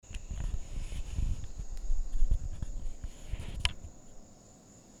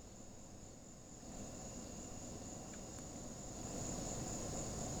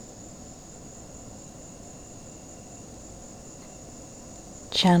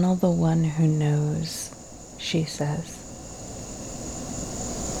channel the one who knows, she says.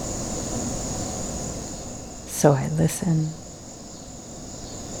 So I listen.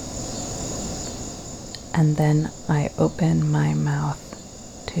 And then I open my mouth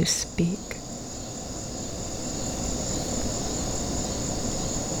to speak.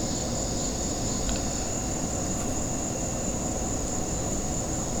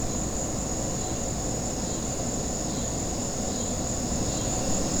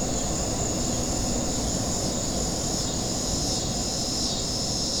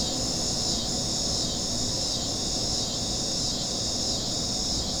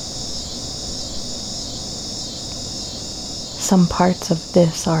 Some parts of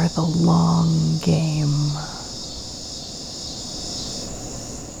this are the long game,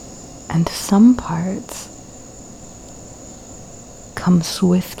 and some parts come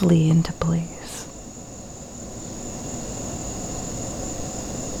swiftly into place.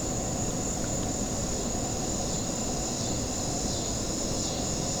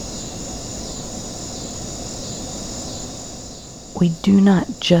 We do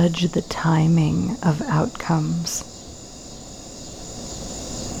not judge the timing of outcomes.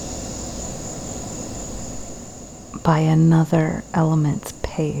 By another element's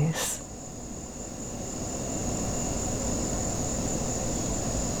pace.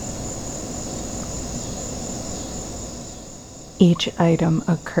 Each item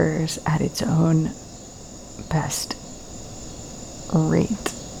occurs at its own best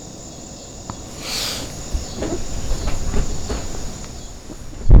rate.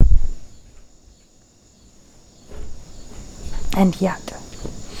 And yet,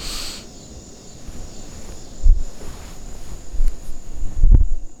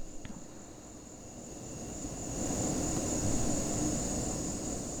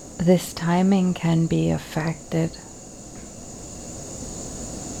 this timing can be affected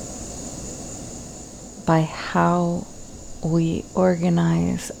by how we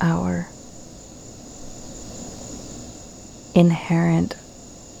organize our inherent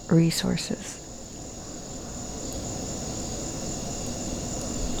resources.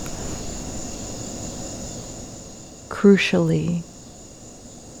 Crucially,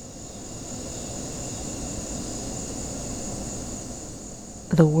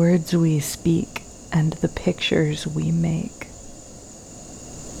 the words we speak and the pictures we make.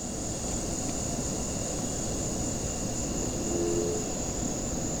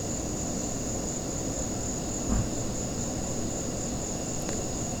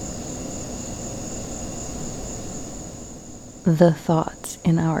 The thoughts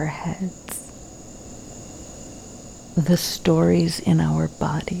in our heads, the stories in our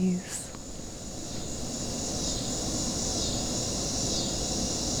bodies,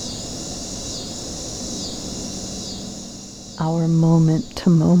 our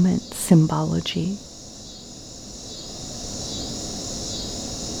moment-to-moment symbology.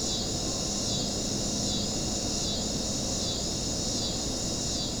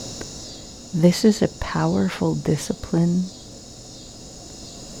 This is a powerful discipline.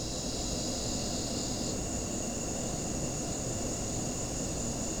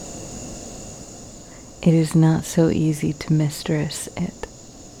 It is not so easy to mistress it,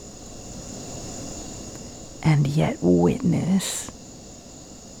 and yet witness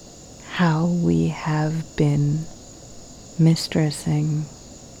how we have been mistressing.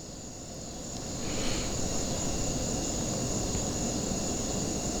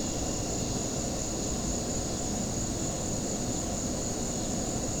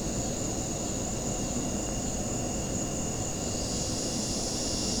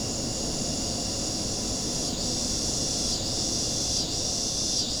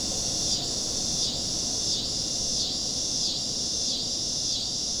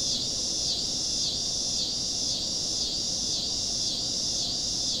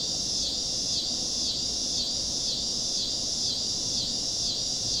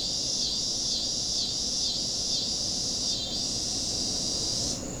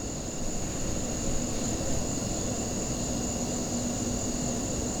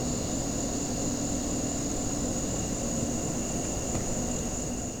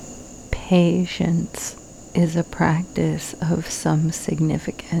 Patience is a practice of some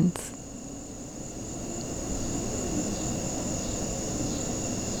significance.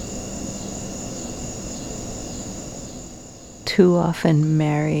 Too often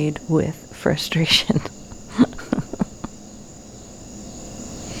married with frustration.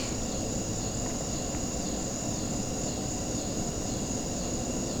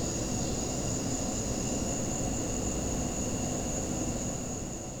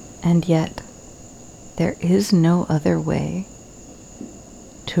 And yet, there is no other way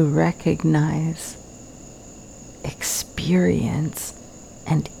to recognize, experience,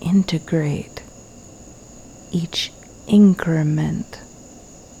 and integrate each increment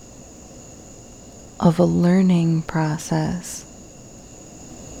of a learning process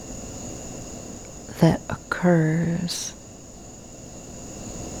that occurs.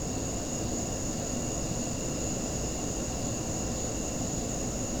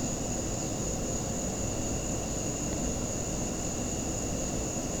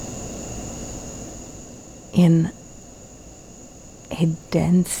 In a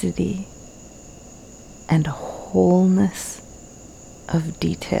density and wholeness of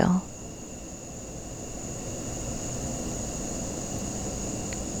detail.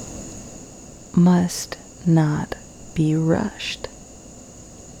 Must not be rushed,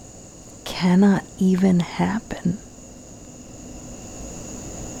 cannot even happen.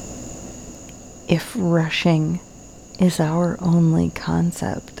 If rushing is our only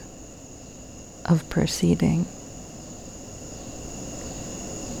concept of proceeding.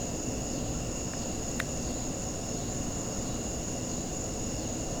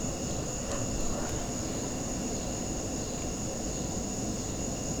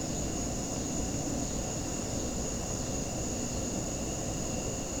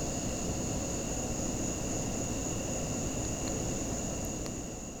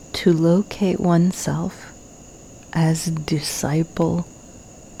 To locate oneself as disciple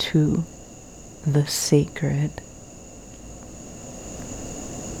to the sacred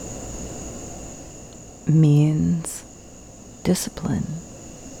means discipline.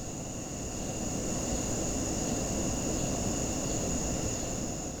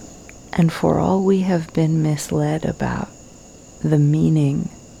 And for all we have been misled about the meaning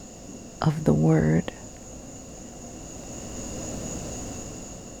of the word,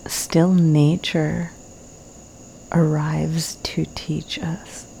 still nature arrives to teach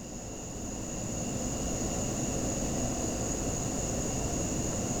us.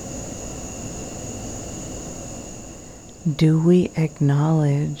 Do we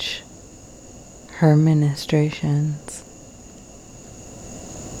acknowledge her ministrations?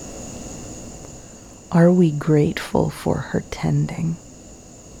 Are we grateful for her tending?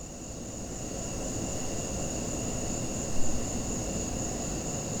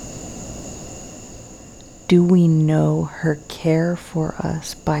 Do we know her care for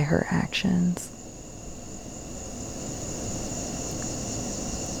us by her actions?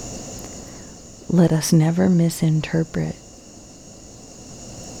 Let us never misinterpret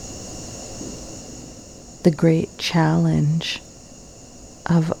the great challenge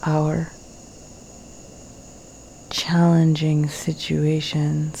of our challenging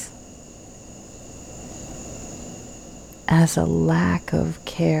situations as a lack of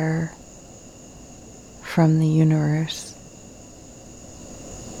care from the universe.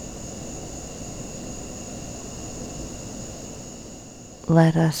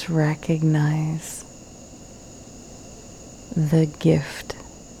 Let us recognize the gift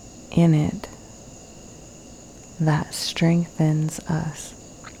in it that strengthens us.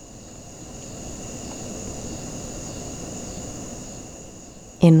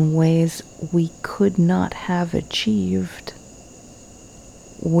 In ways we could not have achieved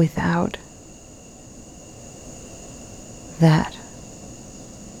without that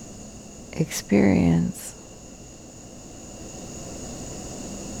experience.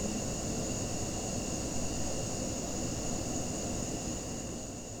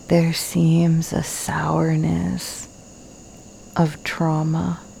 There seems a sourness of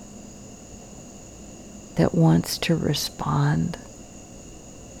trauma that wants to respond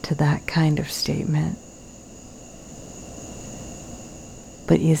to that kind of statement.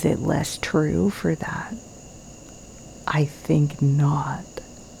 But is it less true for that? I think not.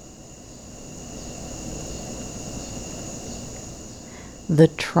 The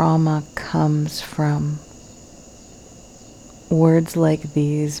trauma comes from words like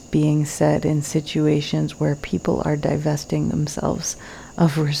these being said in situations where people are divesting themselves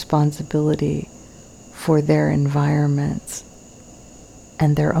of responsibility for their environments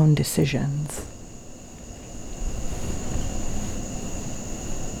and their own decisions.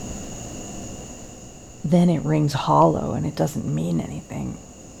 Then it rings hollow and it doesn't mean anything.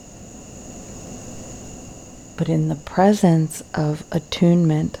 But in the presence of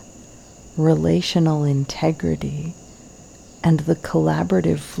attunement, relational integrity, and the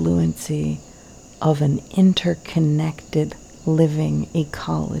collaborative fluency of an interconnected living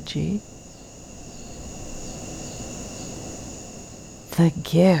ecology, the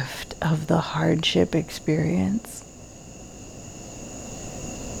gift of the hardship experience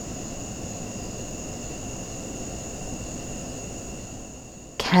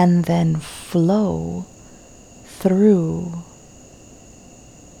can then flow through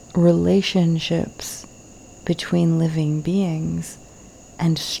relationships between living beings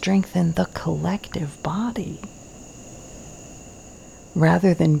and strengthen the collective body,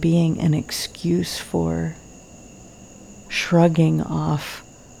 rather than being an excuse for shrugging off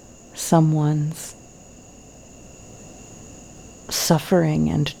someone's suffering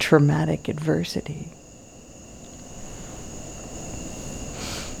and traumatic adversity.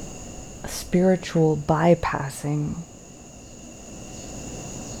 Spiritual bypassing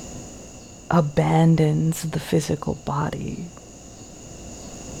abandons the physical body,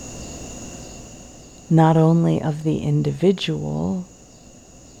 not only of the individual,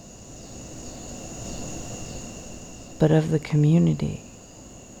 but of the community.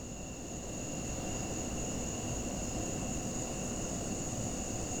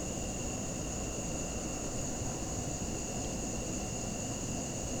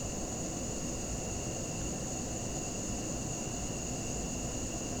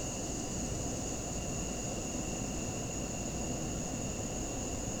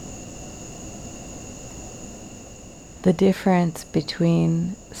 The difference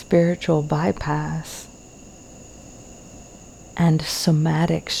between spiritual bypass and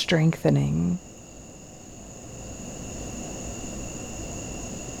somatic strengthening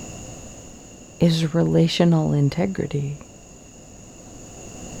is relational integrity.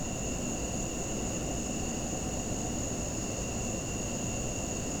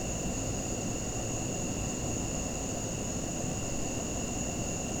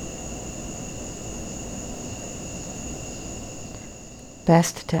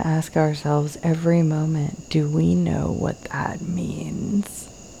 Best to ask ourselves every moment, do we know what that means?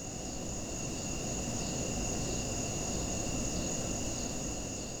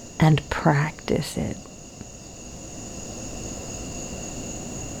 And practice it.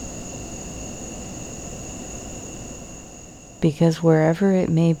 Because wherever it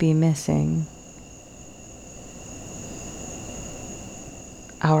may be missing,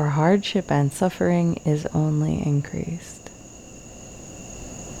 our hardship and suffering is only increased.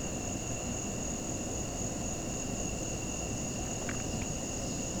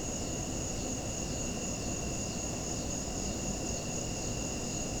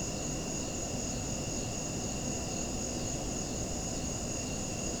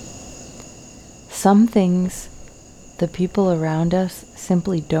 Some things the people around us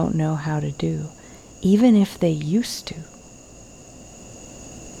simply don't know how to do, even if they used to.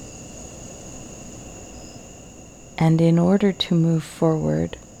 And in order to move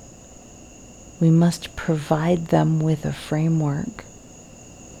forward, we must provide them with a framework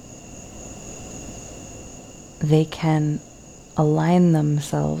they can align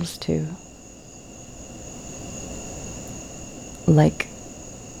themselves to. Like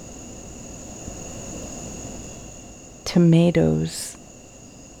tomatoes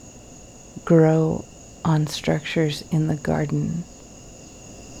grow on structures in the garden.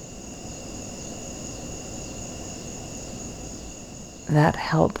 That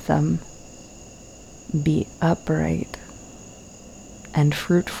help them be upright and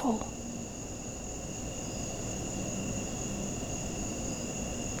fruitful.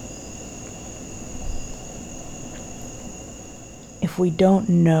 If we don't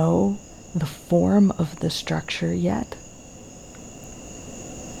know the form of the structure yet,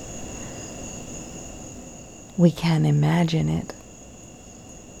 we can imagine it.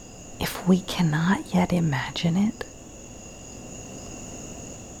 If we cannot yet imagine it,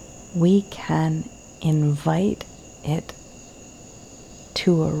 we can invite it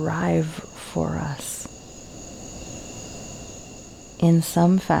to arrive for us in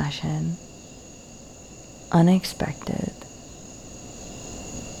some fashion, unexpected,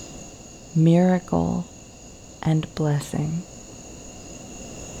 miracle and blessing.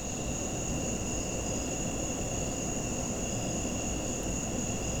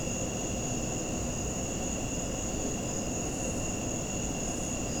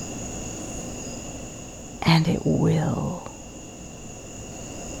 And it will.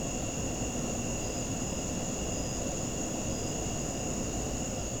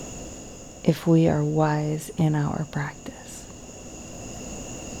 If we are wise in our practice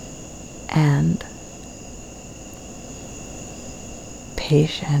and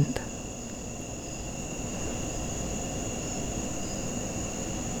patient.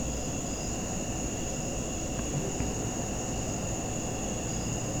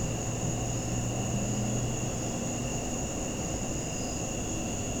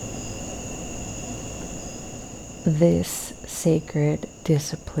 This sacred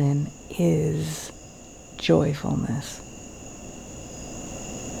discipline is joyfulness.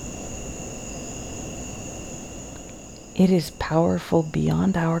 It is powerful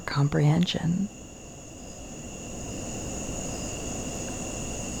beyond our comprehension.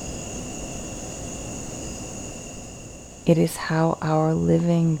 It is how our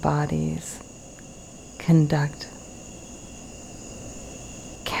living bodies conduct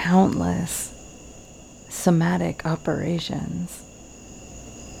countless somatic operations,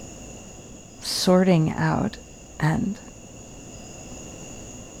 sorting out and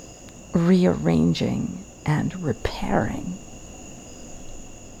rearranging and repairing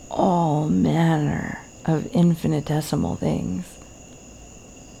all manner of infinitesimal things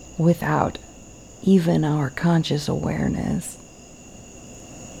without even our conscious awareness.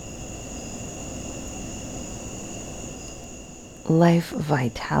 Life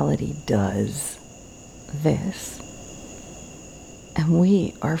vitality does this, and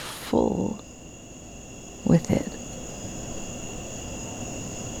we are full with it.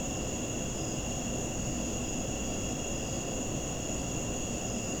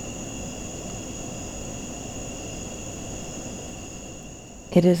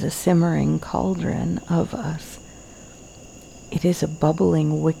 It is a simmering cauldron of us. It is a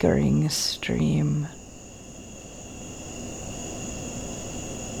bubbling, wickering stream.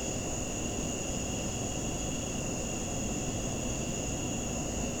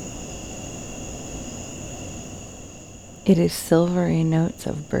 It is silvery notes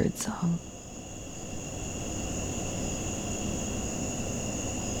of birdsong.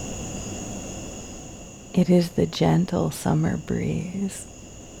 It is the gentle summer breeze.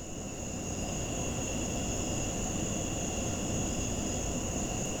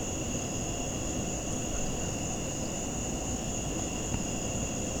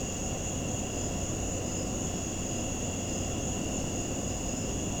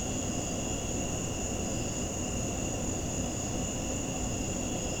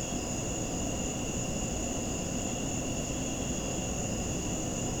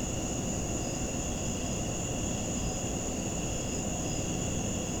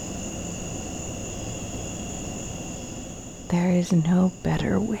 There is no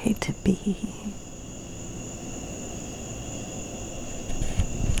better way to be.